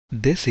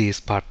This is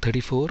part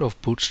 34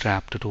 of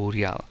Bootstrap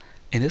tutorial.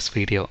 In this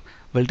video,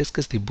 we'll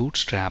discuss the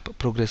Bootstrap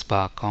progress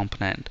bar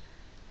component.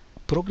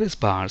 Progress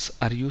bars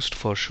are used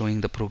for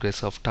showing the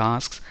progress of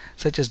tasks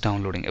such as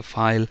downloading a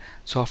file,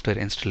 software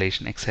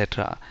installation,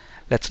 etc.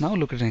 Let's now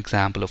look at an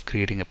example of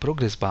creating a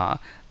progress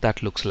bar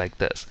that looks like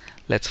this.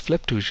 Let's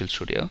flip to Visual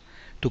Studio.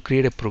 To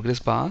create a progress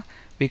bar,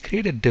 we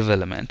create a div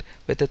element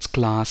with its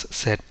class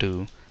set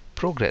to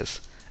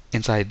progress.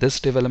 Inside this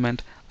div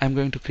element, I'm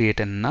going to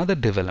create another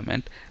div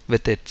element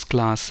with its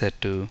class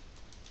set to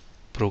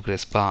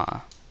progress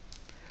bar.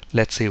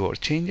 Let's save our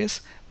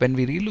changes. When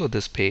we reload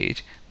this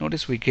page,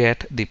 notice we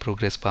get the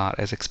progress bar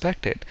as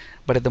expected,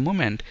 but at the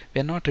moment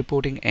we are not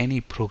reporting any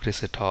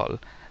progress at all.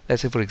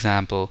 Let's say, for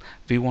example,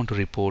 we want to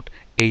report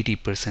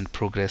 80%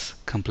 progress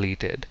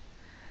completed.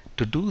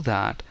 To do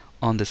that,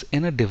 on this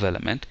inner div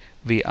element,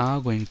 we are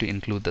going to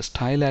include the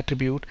style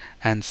attribute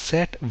and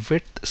set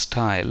width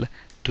style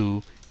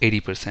to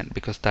 80%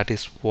 because that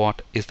is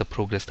what is the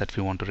progress that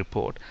we want to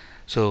report.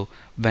 So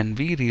when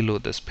we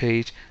reload this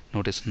page,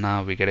 notice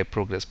now we get a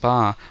progress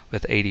bar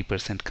with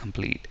 80%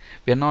 complete.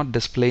 We are not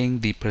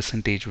displaying the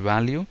percentage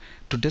value.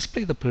 To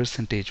display the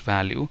percentage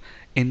value,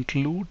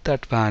 include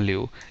that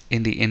value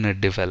in the inner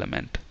div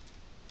element.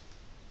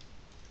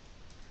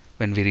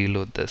 When we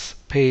reload this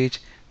page,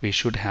 we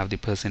should have the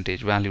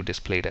percentage value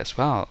displayed as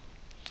well.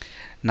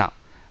 Now,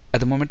 at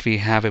the moment we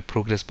have a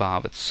progress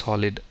bar with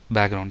solid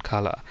background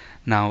color.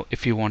 Now,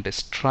 if you want a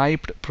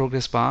striped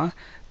progress bar,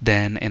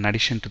 then in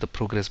addition to the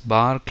progress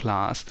bar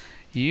class,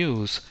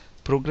 use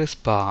progress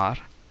bar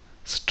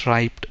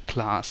striped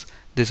class.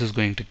 This is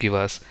going to give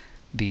us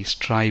the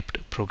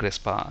striped progress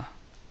bar.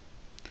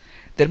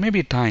 There may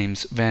be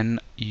times when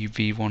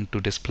we want to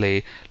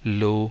display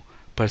low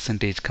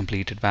percentage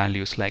completed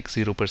values like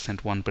 0%,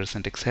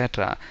 1%,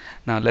 etc.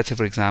 Now let's say,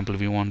 for example,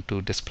 we want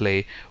to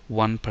display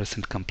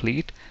 1%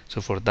 complete.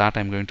 So for that,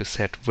 I'm going to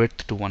set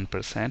width to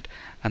 1%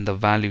 and the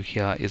value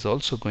here is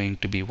also going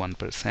to be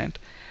 1%.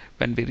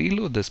 When we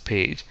reload this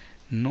page,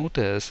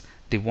 notice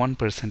the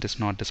 1% is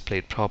not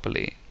displayed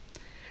properly.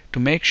 To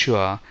make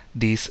sure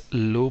these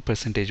low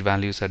percentage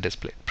values are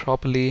displayed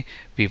properly,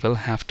 we will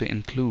have to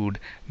include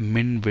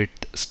min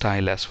width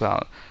style as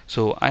well.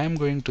 So I am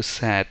going to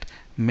set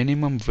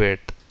minimum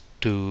width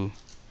to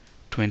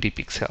 20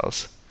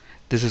 pixels.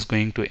 This is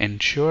going to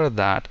ensure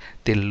that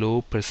the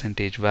low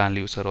percentage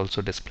values are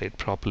also displayed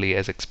properly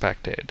as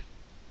expected.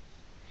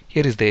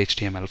 Here is the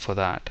HTML for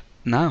that.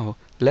 Now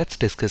let's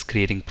discuss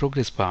creating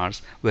progress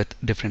bars with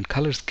different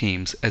color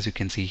schemes, as you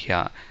can see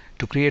here.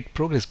 To create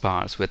progress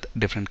bars with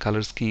different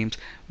color schemes,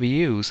 we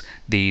use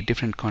the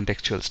different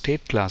contextual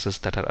state classes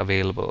that are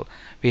available.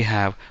 We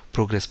have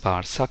progress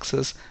bar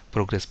success,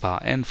 progress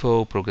bar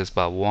info, progress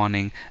bar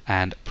warning,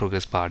 and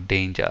progress bar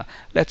danger.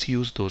 Let's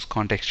use those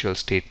contextual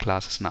state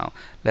classes now.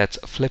 Let's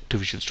flip to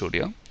Visual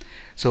Studio.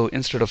 So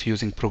instead of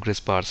using progress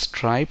bar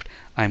striped,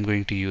 I'm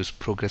going to use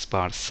progress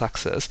bar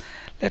success.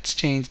 Let's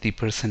change the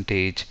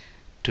percentage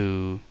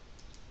to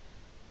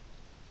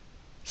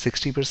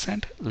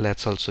 60%.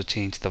 Let's also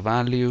change the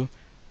value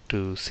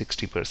to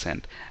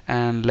 60%,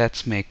 and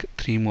let's make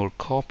 3 more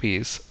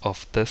copies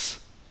of this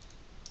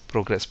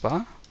progress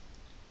bar,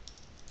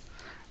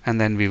 and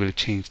then we will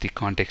change the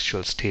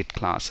contextual state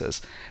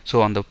classes.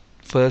 So on the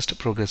first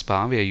progress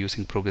bar, we are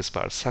using progress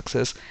bar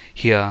success.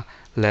 Here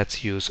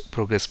let's use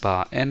progress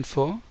bar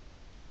info,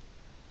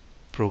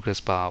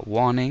 progress bar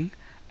warning,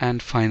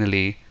 and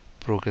finally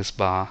progress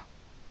bar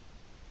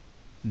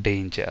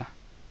danger.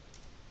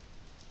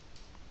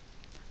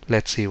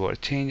 Let's see our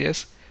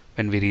changes.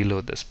 When we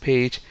reload this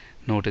page,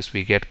 notice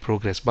we get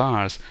progress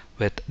bars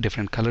with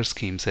different color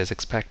schemes as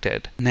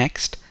expected.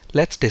 Next,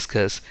 let's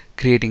discuss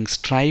creating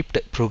striped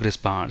progress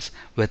bars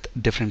with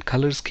different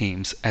color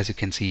schemes, as you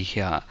can see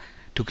here.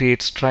 To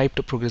create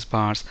striped progress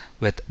bars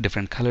with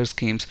different color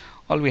schemes,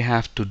 all we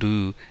have to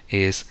do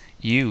is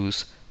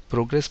use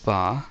progress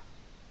bar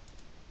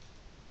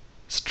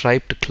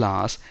striped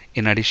class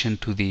in addition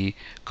to the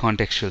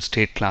contextual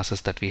state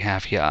classes that we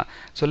have here.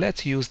 So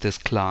let's use this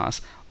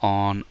class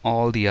on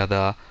all the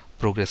other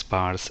progress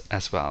bars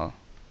as well.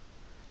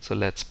 So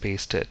let's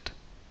paste it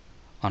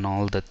on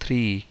all the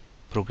 3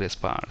 progress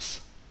bars.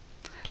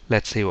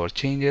 Let's save our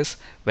changes.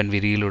 When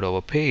we reload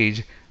our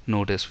page,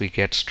 notice we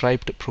get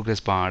striped progress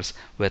bars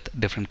with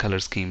different color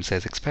schemes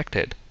as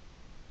expected.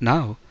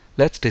 Now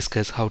let's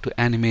discuss how to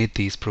animate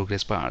these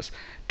progress bars.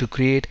 To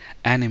create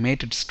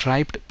animated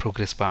striped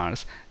progress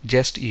bars,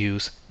 just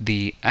use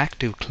the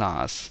active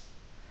class.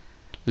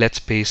 Let's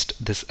paste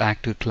this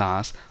active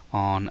class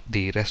on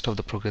the rest of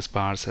the progress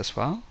bars as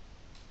well.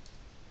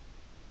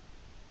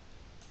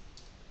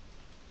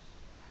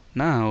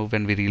 Now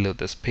when we reload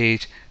this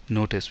page,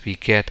 notice we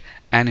get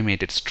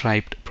animated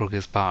striped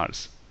progress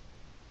bars.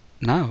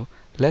 Now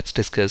let's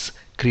discuss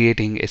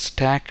creating a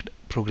stacked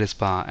progress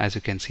bar, as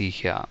you can see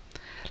here.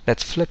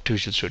 Let's flip to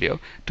Visual Studio.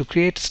 To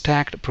create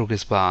stacked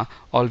progress bar,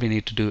 all we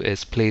need to do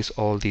is place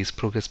all these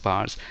progress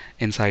bars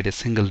inside a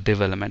single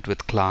div element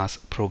with class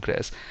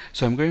progress.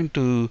 So I'm going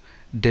to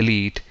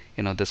delete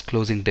this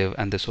closing div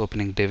and this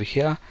opening div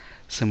here.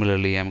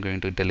 Similarly, I'm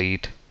going to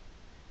delete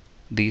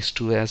these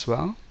two as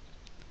well,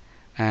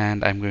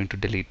 and I'm going to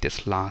delete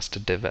this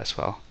last div as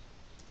well,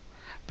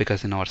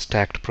 because in our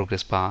stacked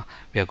progress bar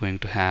we are going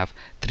to have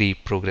 3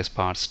 progress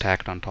bars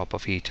stacked on top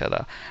of each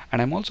other.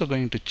 And I'm also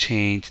going to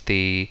change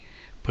the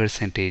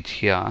percentage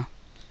here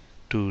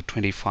to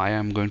 25.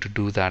 I'm going to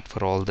do that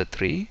for all the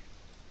 3.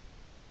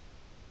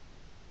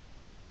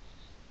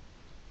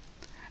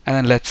 And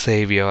then let's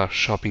say we are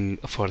shopping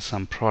for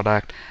some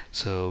product,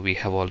 so we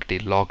have already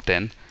logged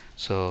in,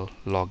 so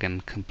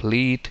login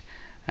complete,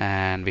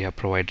 and we have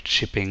provided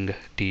shipping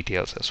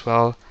details as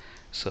well,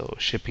 so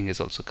shipping is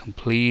also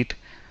complete,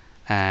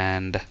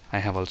 and I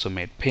have also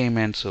made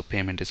payment, so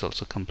payment is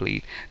also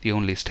complete. The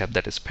only step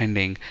that is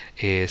pending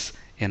is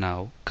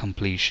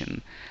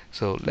completion.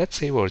 So let's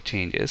save our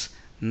changes.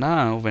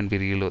 Now when we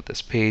reload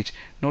this page,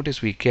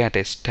 notice we get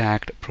a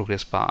stacked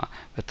progress bar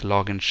with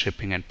login,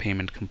 shipping, and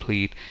payment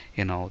complete.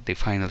 The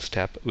final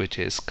step, which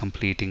is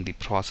completing the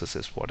process,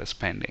 is what is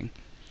pending.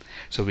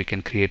 So we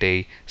can create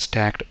a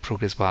stacked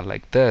progress bar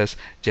like this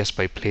just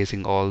by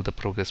placing all the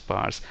progress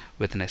bars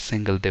within a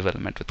single div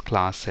element with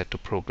class set to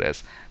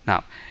progress.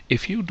 Now,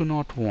 if you do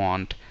not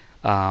want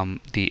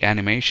the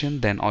animation,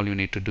 then all you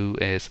need to do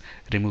is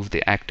remove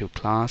the active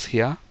class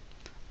here.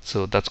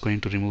 So that's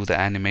going to remove the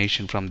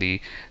animation from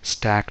the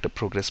stacked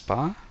progress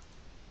bar.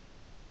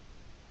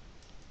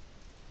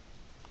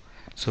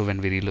 So when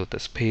we reload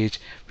this page,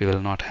 we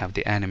will not have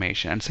the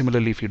animation. And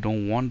similarly, if you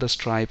don't want the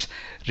stripes,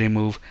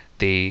 remove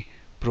the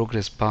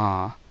progress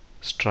bar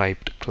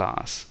striped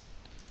class.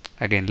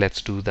 Again,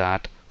 let's do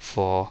that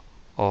for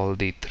all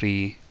the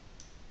 3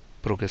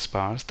 progress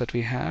bars that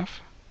we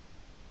have.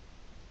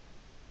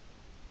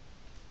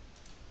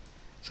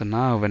 So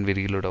now when we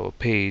reload our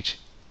page,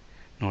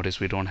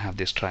 notice we don't have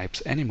the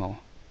stripes anymore.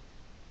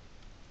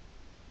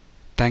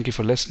 Thank you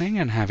for listening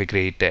and have a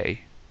great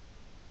day.